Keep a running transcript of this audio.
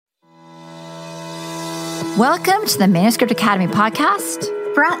Welcome to the Manuscript Academy podcast,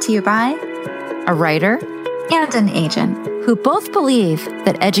 brought to you by a writer and an agent who both believe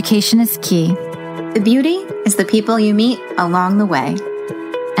that education is key. The beauty is the people you meet along the way,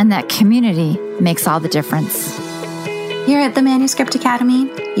 and that community makes all the difference. Here at the Manuscript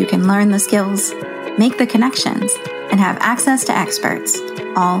Academy, you can learn the skills, make the connections, and have access to experts,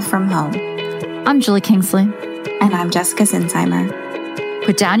 all from home. I'm Julie Kingsley. And I'm Jessica Sinsheimer.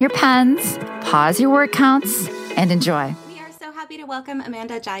 Put down your pens, pause your word counts, and enjoy. We are so happy to welcome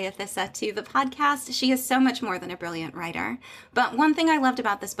Amanda Jayatissa to the podcast. She is so much more than a brilliant writer. But one thing I loved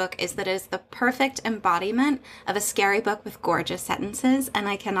about this book is that it is the perfect embodiment of a scary book with gorgeous sentences, and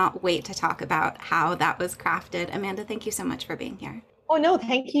I cannot wait to talk about how that was crafted. Amanda, thank you so much for being here. Oh, no,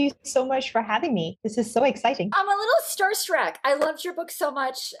 thank you so much for having me. This is so exciting. I'm a little starstruck. I loved your book so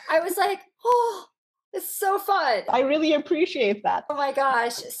much. I was like, oh, it's so fun. I really appreciate that. Oh my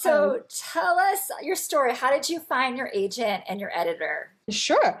gosh. So tell us your story. How did you find your agent and your editor?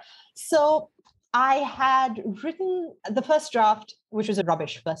 Sure. So I had written the first draft, which was a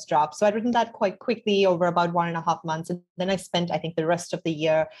rubbish first draft. So I'd written that quite quickly over about 1.5 months. And then I spent, I think, the rest of the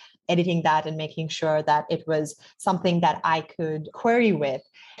year editing that and making sure that it was something that I could query with.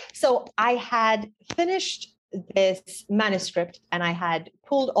 So I had finished this manuscript and I had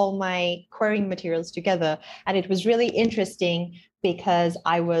pulled all my querying materials together. And it was really interesting because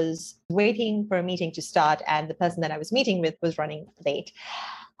I was waiting for a meeting to start and the person that I was meeting with was running late.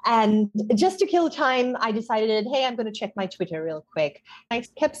 And just to kill time, I decided, hey, I'm going to check my Twitter real quick. I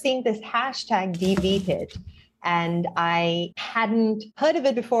kept seeing this hashtag deleted. And I hadn't heard of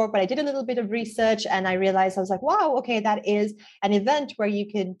it before, but I did a little bit of research and I realized I was like, wow, okay, that is an event where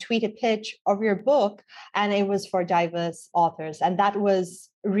you can tweet a pitch of your book. And it was for diverse authors. And that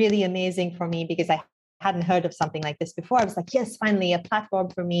was really amazing for me because I hadn't heard of something like this before. I was like, yes, finally a platform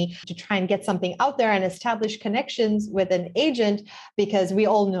for me to try and get something out there and establish connections with an agent, because we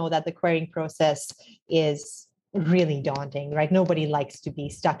all know that the querying process is really daunting, right? Nobody likes to be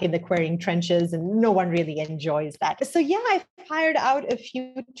stuck in the querying trenches and no one really enjoys that. So yeah, I fired out a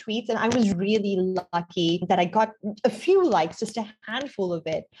few tweets and I was really lucky that I got a few likes, just a handful of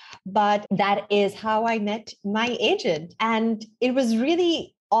it. But that is how I met my agent. And it was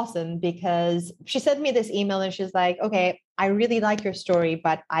really awesome because she sent me this email and she's like, okay, I really like your story,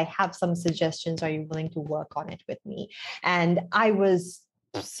 but I have some suggestions. Are you willing to work on it with me? And I was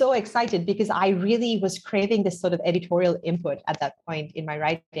so excited because I really was craving this sort of editorial input at that point in my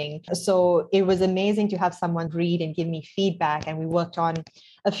writing. So it was amazing to have someone read and give me feedback. And we worked on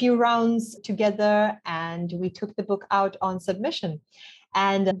a few rounds together and we took the book out on submission.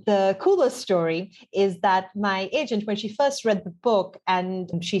 And the coolest story is that my agent, when she first read the book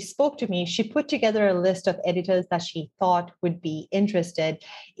and she spoke to me, she put together a list of editors that she thought would be interested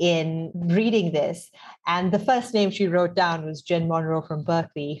in reading this. And the first name she wrote down was Jen Monroe from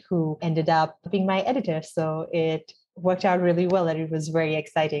Berkeley, who ended up being my editor. So it worked out really well and it was very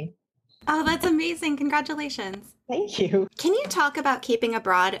exciting. Oh, that's amazing. Congratulations. Thank you. Can you talk about keeping a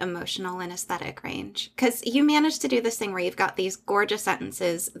broad emotional and aesthetic range? Because you managed to do this thing where you've got these gorgeous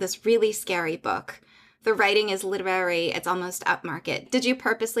sentences, this really scary book. The writing is literary. It's almost upmarket. Did you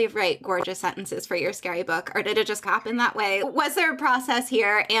purposely write gorgeous sentences for your scary book, or did it just happen that way? Was there a process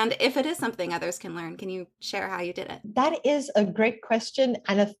here? And if it is something others can learn, can you share how you did it? That is a great question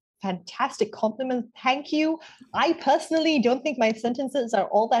and a fantastic compliment. Thank you. I personally don't think my sentences are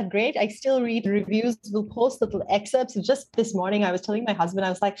all that great. I still read reviews, will post little excerpts. Just this morning, I was telling my husband,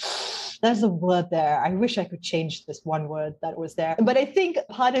 I was like, there's a word there. I wish I could change this one word that was there. But I think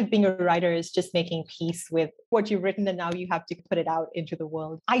part of being a writer is just making peace with what you've written and now you have to put it out into the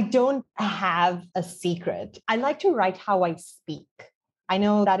world. I don't have a secret. I like to write how I speak. I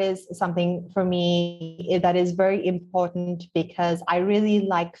know that is something for me that is very important because I really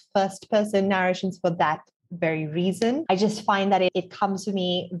like first-person narrations for that very reason. I just find that it comes to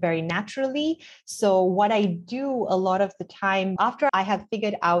me very naturally. So what I do a lot of the time after I have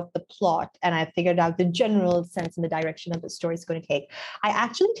figured out the plot and I've figured out the general sense and the direction that the story is going to take, I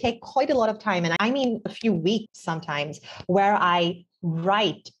actually take quite a lot of time, and I mean a few weeks sometimes, where I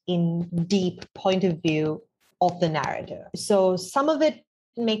write in deep point of view of the narrator. So some of it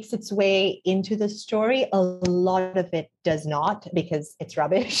makes its way into the story. A lot of it does not because it's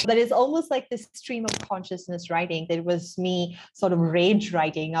rubbish. But it's almost like this stream of consciousness writing. It was me sort of rage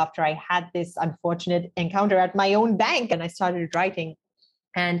writing after I had this unfortunate encounter at my own bank and I started writing.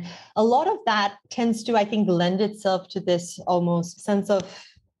 And a lot of that tends to, I think, lend itself to this almost sense of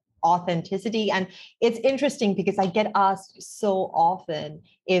authenticity. And it's interesting because I get asked so often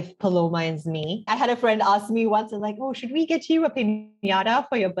if Paloma is me. I had a friend ask me once, like, oh, should we get you a piñata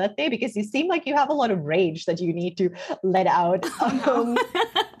for your birthday? Because you seem like you have a lot of rage that you need to let out. Oh, no.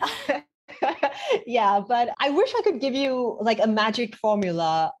 Yeah, but I wish I could give you like a magic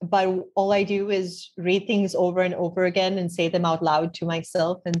formula, but all I do is read things over and over again and say them out loud to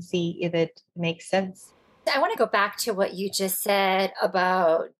myself and see if it makes sense. I want to go back to what you just said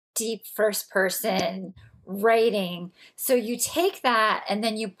about deep first person writing. So you take that and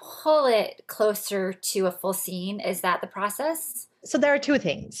then you pull it closer to a full scene. Is that the process? So there are two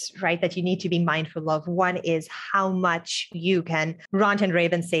things, right, that you need to be mindful of. One is how much you can rant and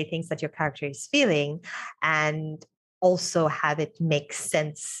rave and say things that your character is feeling, and also have it make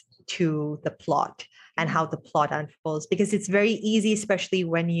sense to the plot and how the plot unfolds. Because it's very easy, especially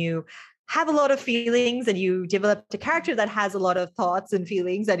when you have a lot of feelings and you develop a character that has a lot of thoughts and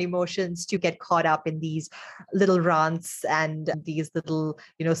feelings and emotions, to get caught up in these little rants and these little,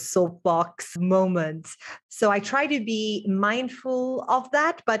 soapbox moments. So I try to be mindful of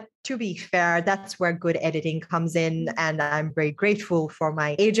that. But to be fair, that's where good editing comes in. And I'm very grateful for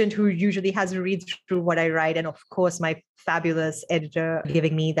my agent, who usually has a read through what I write. And of course, my fabulous editor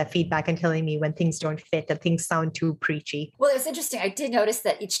giving me that feedback and telling me when things don't fit and things sound too preachy. Well, it's interesting. I did notice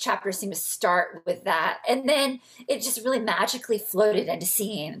that each chapter seemed to start with that. And then it just really magically floated into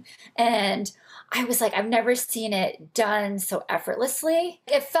scene. And I was like, I've never seen it done so effortlessly.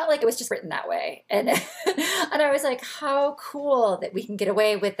 It felt like it was just written that way. And and I was like, how cool that we can get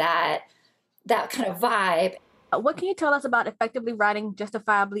away with that kind of vibe. What can you tell us about effectively writing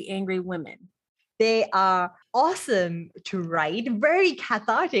justifiably angry women? They are awesome to write, very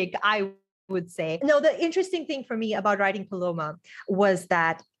cathartic, I would say. No, the interesting thing for me about writing Paloma was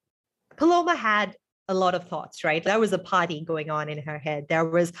that Paloma had a lot of thoughts, right? There was a party going on in her head. There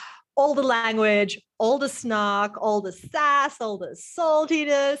was all the language, all the snark, all the sass, all the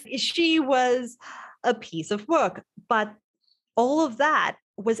saltiness. She was a piece of work, but all of that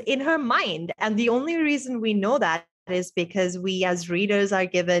was in her mind. And the only reason we know that is because we as readers are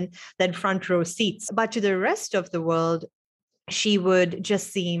given then front row seats. But to the rest of the world, she would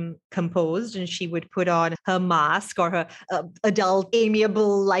just seem composed, and she would put on her mask or her adult,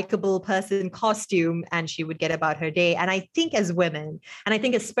 amiable, likable person costume, and she would get about her day. And I think as women, and I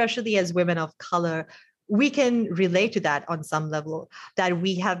think especially as women of color, we can relate to that on some level, that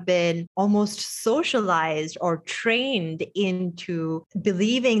we have been almost socialized or trained into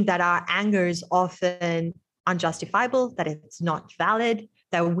believing that our anger is often unjustifiable, that it's not valid,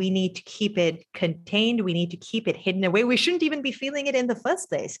 that we need to keep it contained, we need to keep it hidden away. We shouldn't even be feeling it in the first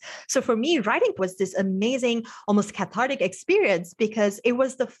place. So for me, writing was this amazing, almost cathartic experience, because it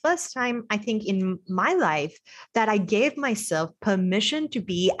was the first time, I think, in my life that I gave myself permission to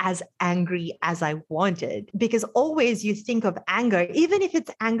be as angry as I wanted. Because always you think of anger, even if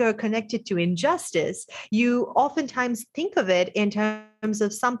it's anger connected to injustice, you oftentimes think of it in terms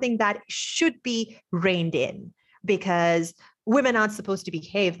of something that should be reined in, because women aren't supposed to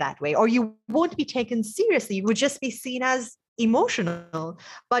behave that way, or you won't be taken seriously. You would just be seen as emotional.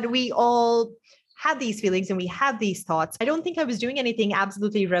 But we all have these feelings and we have these thoughts. I don't think I was doing anything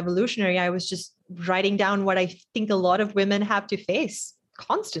absolutely revolutionary. I was just writing down what I think a lot of women have to face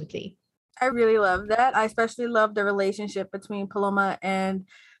constantly. I really love that. I especially love the relationship between Paloma and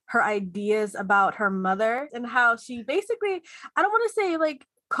her ideas about her mother, and how she basically, I don't want to say like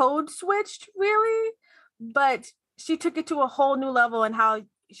code switched really, but she took it to a whole new level, and how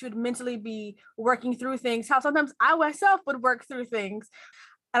she would mentally be working through things, how sometimes I myself would work through things.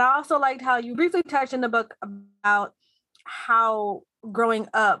 And I also liked how you briefly touched in the book about how growing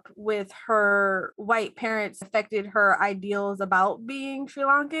up with her white parents affected her ideals about being Sri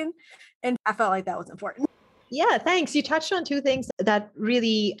Lankan. And I felt like that was important. Yeah, thanks. You touched on two things that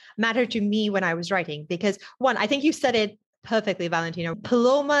really mattered to me when I was writing, because one, I think you said it perfectly, Valentina.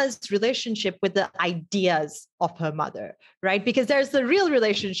 Paloma's relationship with the ideas of her mother, right? Because there's the real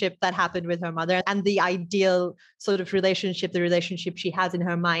relationship that happened with her mother and the ideal sort of relationship, the relationship she has in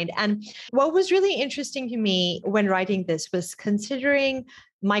her mind. And what was really interesting to me when writing this was considering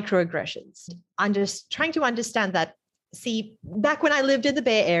microaggressions. I'm just trying to understand that. See, back when I lived in the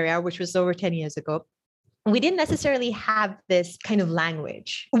Bay Area, which was over 10 years ago, we didn't necessarily have this kind of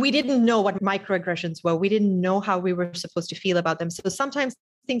language. We didn't know what microaggressions were. We didn't know how we were supposed to feel about them. So sometimes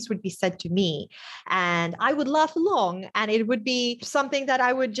things would be said to me and I would laugh along and it would be something that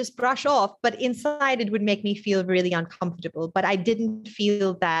I would just brush off, but inside it would make me feel really uncomfortable. But I didn't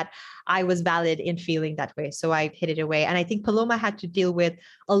feel that I was valid in feeling that way. So I hid it away. And I think Paloma had to deal with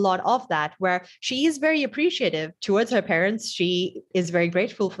a lot of that, where she is very appreciative towards her parents. She is very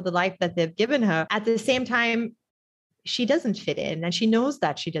grateful for the life that they've given her. At the same time, she doesn't fit in and she knows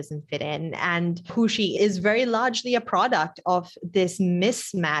that she doesn't fit in, and who she is very largely a product of this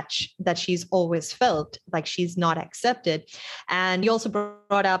mismatch that she's always felt like she's not accepted. And you also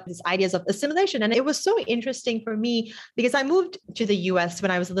brought up these ideas of assimilation, and it was so interesting for me because I moved to the US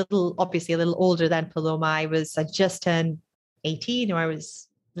when I was obviously a little older than Paloma. I just turned 18, or I was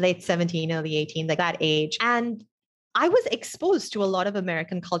late 17, early 18, like that age. And I was exposed to a lot of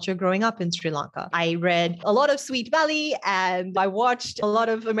American culture growing up in Sri Lanka. I read a lot of Sweet Valley and I watched a lot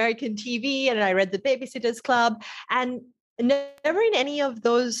of American TV and I read The Babysitter's Club. And never in any of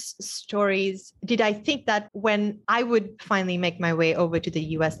those stories did I think that when I would finally make my way over to the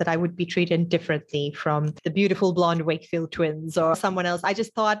US, that I would be treated differently from the beautiful blonde Wakefield twins or someone else. I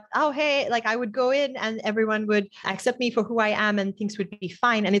just thought, oh, hey, like I would go in and everyone would accept me for who I am and things would be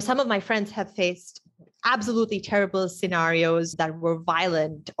fine. And if some of my friends have faced absolutely terrible scenarios that were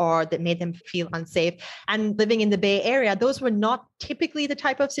violent or that made them feel unsafe. And living in the Bay Area, those were not typically the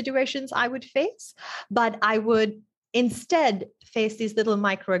type of situations I would face, but I would instead face these little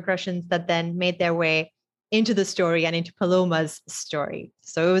microaggressions that then made their way into the story and into Paloma's story.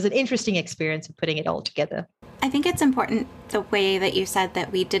 So it was an interesting experience of putting it all together. I think it's important the way that you said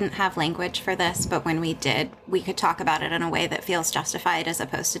that we didn't have language for this, but when we did, we could talk about it in a way that feels justified as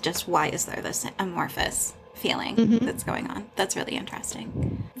opposed to just why is there this amorphous feeling that's going on. That's really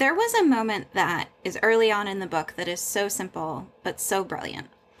interesting. There was a moment that is early on in the book that is so simple but so brilliant,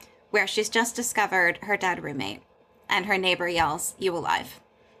 where she's just discovered her dead roommate and her neighbor yells, "You alive?"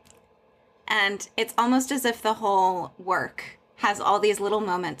 And it's almost as if the whole work has all these little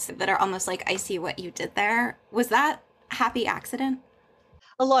moments that are almost like, I see what you did there. Was that a happy accident?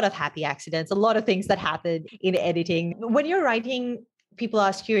 A lot of happy accidents, a lot of things that happen in editing. When you're writing, people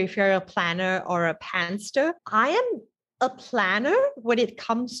ask you if you're a planner or a pantser. I am a planner when it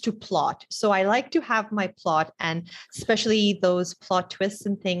comes to plot. So I like to have my plot, and especially those plot twists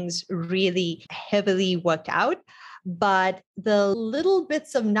and things, really heavily worked out. But the little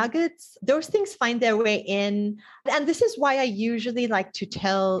bits of nuggets, those things find their way in. And this is why I usually like to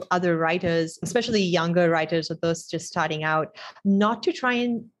tell other writers, especially younger writers or those just starting out, not to try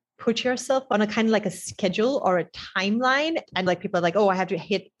and put yourself on a kind of like a schedule or a timeline. And like people are like, oh, I have to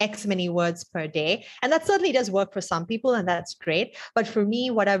hit X many words per day. And that certainly does work for some people, and that's great. But for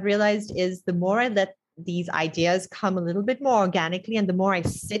me, what I've realized is the more I let these ideas come a little bit more organically and the more I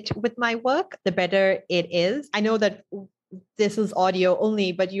sit with my work, the better it is. I know that this is audio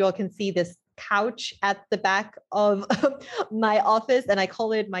only, but you all can see this couch at the back of my office, and I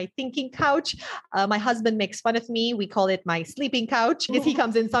call it my thinking couch. My husband makes fun of me. We call it my sleeping couch because he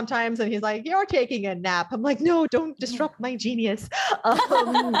comes in sometimes and he's like, "You're taking a nap." I'm like, "No, don't disrupt my genius."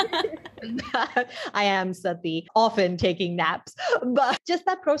 I am sadly often taking naps, but just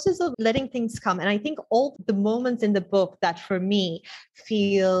that process of letting things come. And I think all the moments in the book that for me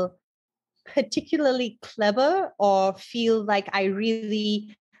feel particularly clever or feel like I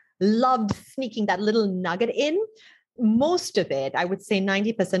really loved sneaking that little nugget in. Most of it, I would say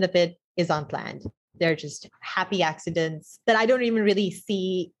 90% of it, is unplanned. They're just happy accidents that I don't even really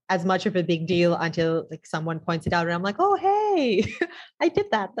see as much of a big deal until like someone points it out and I'm like, oh, hey, I did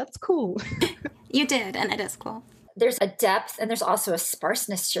that. That's cool. You did, and it is cool. There's a depth and there's also a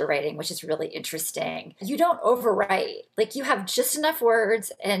sparseness to your writing, which is really interesting. You don't overwrite. Like you have just enough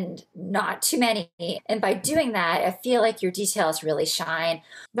words and not too many. And by doing that, I feel like your details really shine.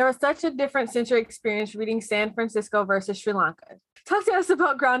 There was such a different sensory experience reading San Francisco versus Sri Lanka. Talk to us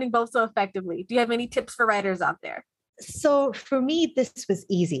about grounding both so effectively. Do you have any tips for writers out there? So for me, this was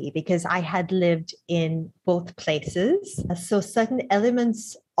easy because I had lived in both places. So certain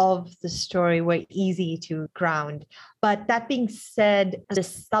elements of the story were easy to ground. But that being said, the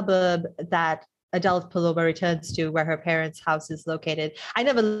suburb that adult Paloma returns to, where her parents' house is located, I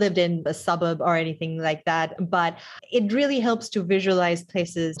never lived in a suburb or anything like that, but it really helps to visualize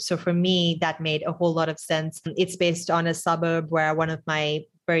places. So for me, that made a whole lot of sense. It's based on a suburb where one of my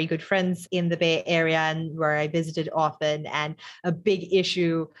very good friends in the Bay Area and where I visited often. And a big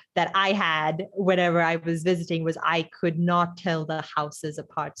issue that I had whenever I was visiting was I could not tell the houses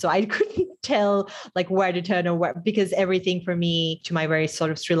apart. So I couldn't tell like where to turn or where, because everything for me, to my very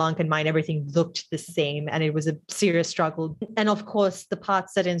sort of Sri Lankan mind, everything looked the same and it was a serious struggle. And of course, the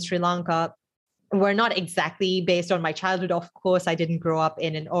parts set in Sri Lanka, were not exactly based on my childhood. Of course, I didn't grow up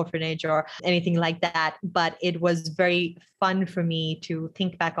in an orphanage or anything like that, but it was very fun for me to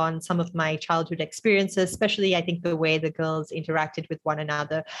think back on some of my childhood experiences, especially I think the way the girls interacted with one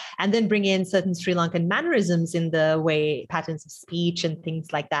another, and then bring in certain Sri Lankan mannerisms in the way patterns of speech and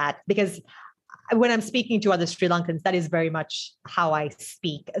things like that. Because when I'm speaking to other Sri Lankans, that is very much how I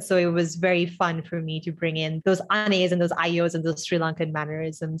speak. So it was very fun for me to bring in those anes and those ayos and those Sri Lankan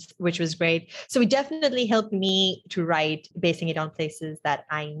mannerisms, which was great. So it definitely helped me to write, basing it on places that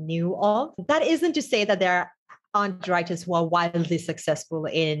I knew of. That isn't to say that there aren't writers who are wildly successful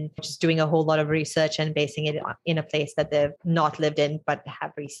in just doing a whole lot of research and basing it in a place that they've not lived in, but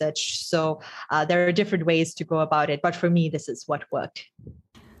have researched. So there are different ways to go about it. But for me, this is what worked.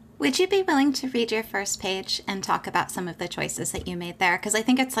 Would you be willing to read your first page and talk about some of the choices that you made there? Because I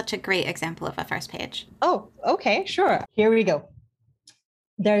think it's such a great example of a first page. Oh, okay, sure. Here we go.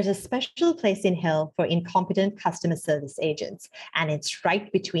 There's a special place in hell for incompetent customer service agents, and it's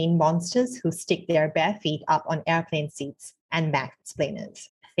right between monsters who stick their bare feet up on airplane seats and mansplainers.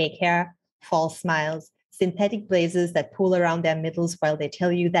 Fake hair, false smiles, synthetic blazers that pull around their middles while they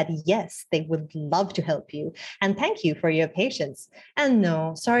tell you that, yes, they would love to help you and thank you for your patience. And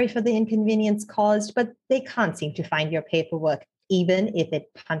no, sorry for the inconvenience caused, but they can't seem to find your paperwork, even if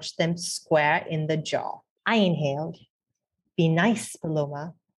it punched them square in the jaw. I inhaled. Be nice,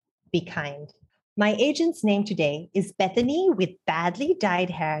 Paloma. Be kind. My agent's name today is Bethany with badly dyed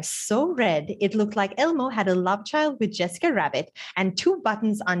hair so red it looked like Elmo had a love child with Jessica Rabbit and 2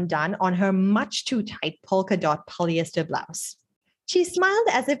 buttons undone on her much too tight polka dot polyester blouse. She smiled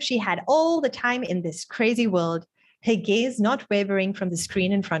as if she had all the time in this crazy world, her gaze not wavering from the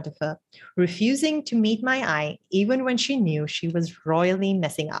screen in front of her, refusing to meet my eye even when she knew she was royally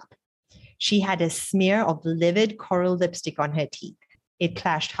messing up. She had a smear of livid coral lipstick on her teeth. It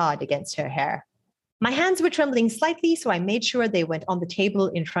clashed hard against her hair. My hands were trembling slightly, so I made sure they went on the table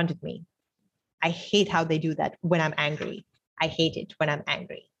in front of me. I hate how they do that when I'm angry. I hate it when I'm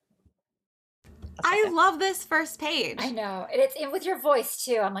angry. I love this first page. I know. And it's in with your voice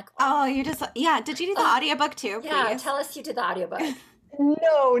too. I'm like, oh, you just, yeah. Did you do the audiobook too? Yeah, please? tell us you did the audiobook.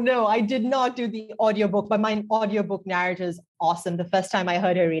 No, I did not do the audiobook, but my audiobook narrator is awesome. The first time I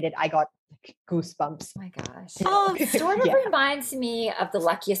heard her read it, I got goosebumps. Oh my gosh. Oh, Sort of reminds me of The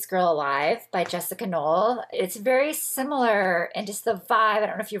Luckiest Girl Alive by Jessica Knoll. It's very similar and just the vibe. I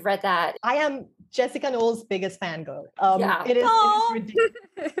don't know if you've read that. I am Jessica Knoll's biggest fangirl. Yeah. It is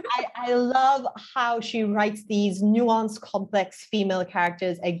ridiculous. I love how she writes these nuanced, complex female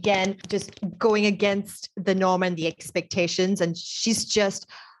characters, again, just going against the norm and the expectations. And she's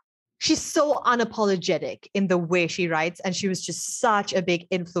so unapologetic in the way she writes. And she was just such a big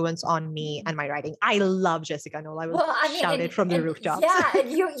influence on me and my writing. I love Jessica Knoll. I will shout it from the rooftops. Yeah,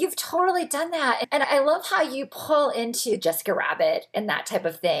 and you've totally done that. And I love how you pull into Jessica Rabbit and that type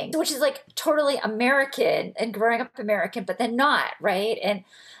of thing, which is like totally American and growing up American, but then not, right? And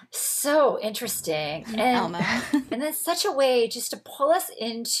so interesting. And then such a way just to pull us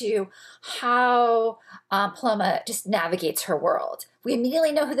into how Paloma just navigates her world. We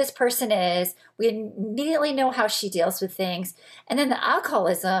immediately know who this person is. We immediately know how she deals with things. And then the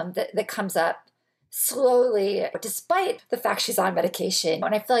alcoholism that comes up slowly, despite the fact she's on medication.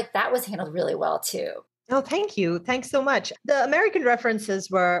 And I feel like that was handled really well too. Oh, thank you. Thanks so much. The American references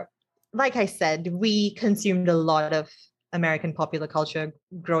were, like I said, we consumed a lot of American popular culture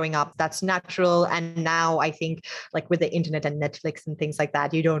growing up. That's natural. And now I think like with the internet and Netflix and things like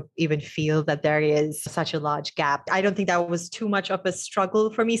that, you don't even feel that there is such a large gap. I don't think that was too much of a struggle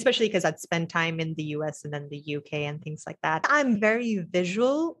for me, especially because I'd spent time in the US and then the UK and things like that. I'm very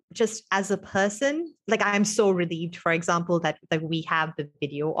visual just as a person. Like I'm so relieved, for example, that we have the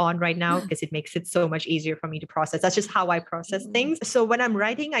video on right now because it makes it so much easier for me to process. That's just how I process things. So when I'm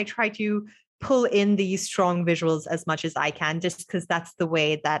writing, I try to pull in these strong visuals as much as I can, just because that's the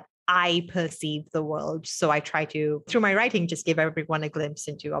way that I perceive the world. So I try to, through my writing, just give everyone a glimpse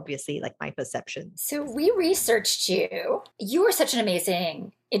into obviously like my perception. So we researched you. You are such an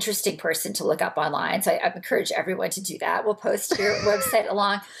amazing, interesting person to look up online. So I encourage everyone to do that. We'll post your website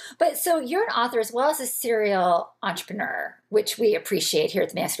along. But so you're an author as well as a serial entrepreneur, which we appreciate here at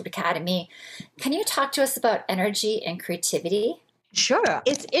the Manuscript Academy. Can you talk to us about energy and creativity? Sure.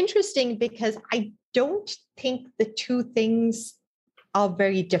 It's interesting because I don't think the two things are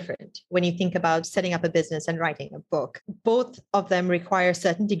very different when you think about setting up a business and writing a book. Both of them require a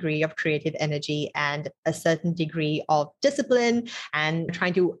certain degree of creative energy and a certain degree of discipline and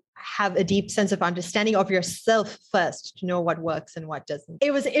trying to have a deep sense of understanding of yourself first to know what works and what doesn't.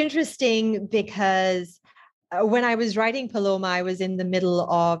 It was interesting because when I was writing Paloma, I was in the middle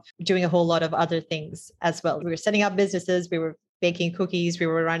of doing a whole lot of other things as well. We were setting up businesses, we were baking cookies, we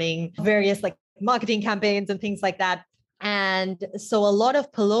were running various like marketing campaigns and things like that. And so a lot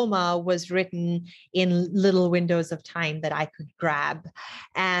of Paloma was written in little windows of time that I could grab.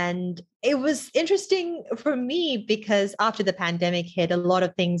 And it was interesting for me because after the pandemic hit, a lot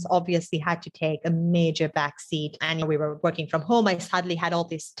of things obviously had to take a major backseat. And we were working from home. I suddenly had all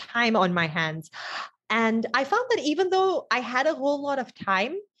this time on my hands. And I found that even though I had a whole lot of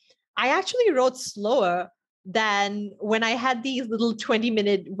time, I actually wrote slower than when I had these little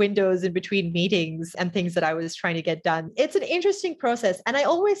 20-minute windows in between meetings and things that I was trying to get done. It's an interesting process. And I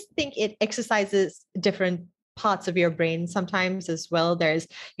always think it exercises different parts of your brain sometimes as well. There's,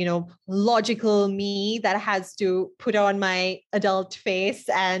 logical me that has to put on my adult face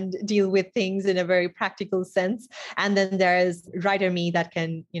and deal with things in a very practical sense. And then there's writer me that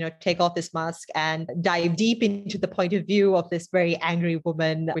can, take off this mask and dive deep into the point of view of this very angry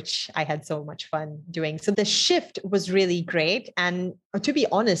woman, which I had so much fun doing. So the shift was really great. And to be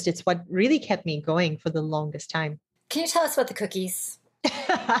honest, it's what really kept me going for the longest time. Can you tell us about the cookies?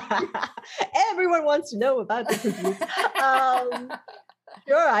 Everyone wants to know about the cookies.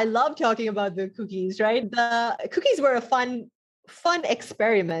 Sure, I love talking about the cookies, right? The cookies were a fun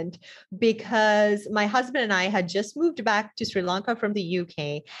experiment because my husband and I had just moved back to Sri Lanka from the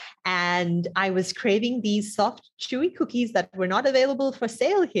UK, and I was craving these soft, chewy cookies that were not available for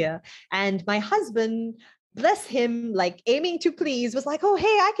sale here. And my husband, bless him, like aiming to please, was like, "Oh, hey,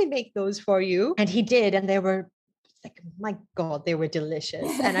 I can make those for you." And he did, and they were like, my God, they were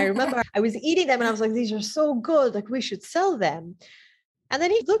delicious. And I remember I was eating them and I was like, these are so good. Like, we should sell them. And then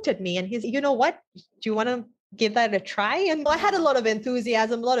he looked at me and he's, you know what? Do you want to give that a try? And I had a lot of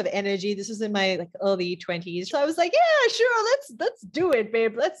enthusiasm, a lot of energy. This was in my early 20s. So I was like, yeah, sure. Let's do it,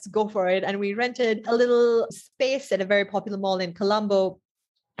 babe. Let's go for it. And we rented a little space at a very popular mall in Colombo.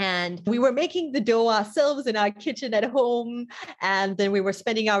 And we were making the dough ourselves in our kitchen at home. And then we were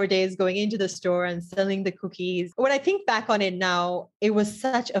spending our days going into the store and selling the cookies. When I think back on it now, it was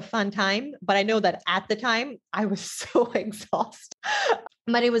such a fun time. But I know that at the time, I was so exhausted.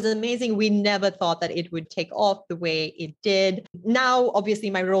 But it was amazing. We never thought that it would take off the way it did. Now,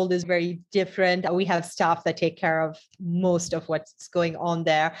 obviously, my role is very different. We have staff that take care of most of what's going on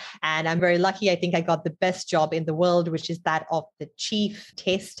there. And I'm very lucky. I think I got the best job in the world, which is that of the chief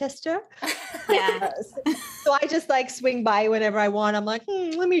taste tester. Yeah. So I just swing by whenever I want. I'm like,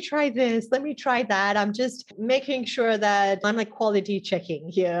 let me try this. Let me try that. I'm just making sure that I'm quality checking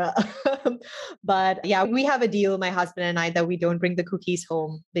here. But yeah, we have a deal, my husband and I, that we don't bring the cookies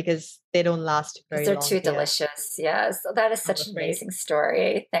home because they don't last very long. They're too delicious. Yes. That is such an amazing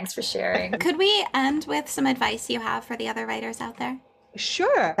story. Thanks for sharing. Could we end with some advice you have for the other writers out there?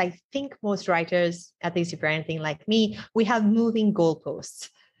 Sure. I think most writers, at least if you're anything like me, we have moving goalposts.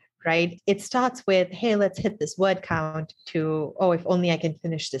 Right? It starts with, hey, let's hit this word count, to, oh, if only I can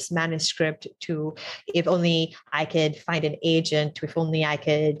finish this manuscript, to, if only I could find an agent, to, if only I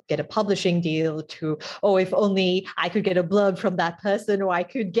could get a publishing deal, to, oh, if only I could get a blurb from that person, or I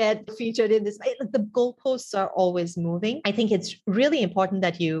could get featured in this. The goalposts are always moving. I think it's really important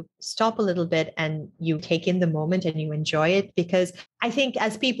that you stop a little bit and you take in the moment and you enjoy it, because I think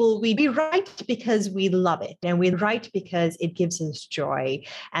as people, we write because we love it, and we write because it gives us joy,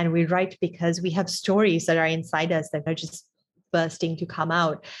 and we write because we have stories that are inside us that are just bursting to come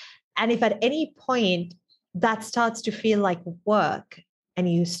out. And if at any point that starts to feel like work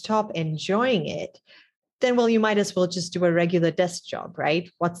and you stop enjoying it, then, well, you might as well just do a regular desk job, right?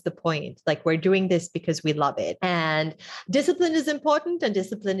 What's the point? We're doing this because we love it. And discipline is important and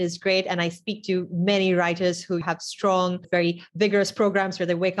discipline is great. And I speak to many writers who have strong, very vigorous programs where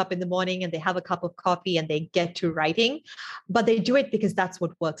they wake up in the morning and they have a cup of coffee and they get to writing, but they do it because that's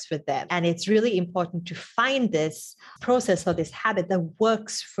what works for them. And it's really important to find this process or this habit that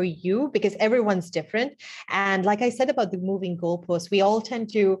works for you, because everyone's different. And like I said about the moving goalposts, we all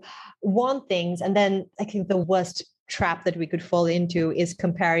tend to want things, and then I think the worst trap that we could fall into is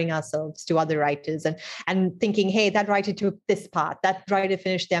comparing ourselves to other writers and thinking, hey, that writer took this part, that writer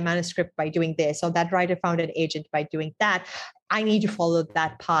finished their manuscript by doing this, or that writer found an agent by doing that. I need to follow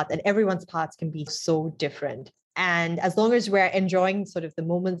that path, and everyone's paths can be so different. And as long as we're enjoying sort of the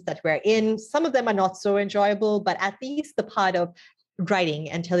moments that we're in, some of them are not so enjoyable, but at least the part of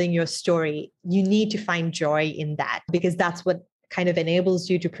writing and telling your story, you need to find joy in that, because that's what kind of enables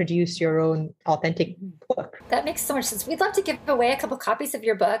you to produce your own authentic book. That makes so much sense. We'd love to give away a couple copies of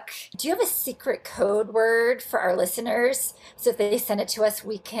your book. Do you have a secret code word for our listeners? So if they send it to us,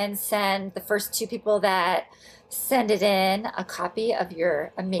 we can send the first 2 people that send it in a copy of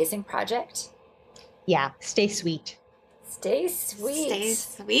your amazing project. Yeah, stay sweet. Stay sweet. Stay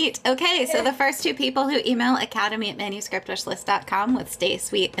sweet. Okay, so the first two people who email academy@manuscriptwishlist.com with stay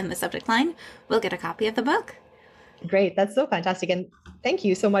sweet in the subject line will get a copy of the book. Great. That's so fantastic. And thank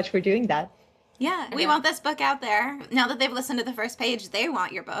you so much for doing that. Yeah, we want this book out there. Now that they've listened to the first page, they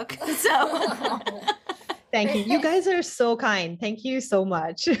want your book. So thank you. You guys are so kind. Thank you so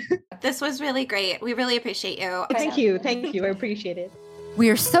much. This was really great. We really appreciate you. Thank you. Thank you. I appreciate it. We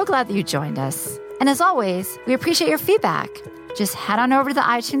are so glad that you joined us. And as always, we appreciate your feedback. Just head on over to the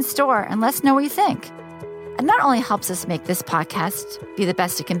iTunes store and let us know what you think. It not only helps us make this podcast be the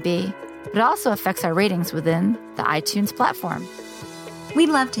best it can be, but it also affects our ratings within the iTunes platform. We'd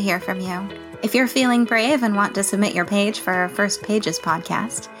love to hear from you. If you're feeling brave and want to submit your page for our First Pages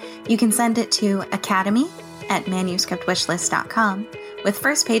podcast, you can send it to academy@manuscriptwishlist.com with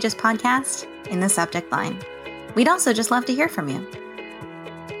First Pages podcast in the subject line. We'd also just love to hear from you.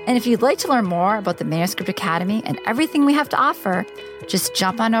 And if you'd like to learn more about the Manuscript Academy and everything we have to offer, just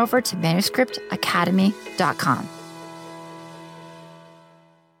jump on over to manuscriptacademy.com.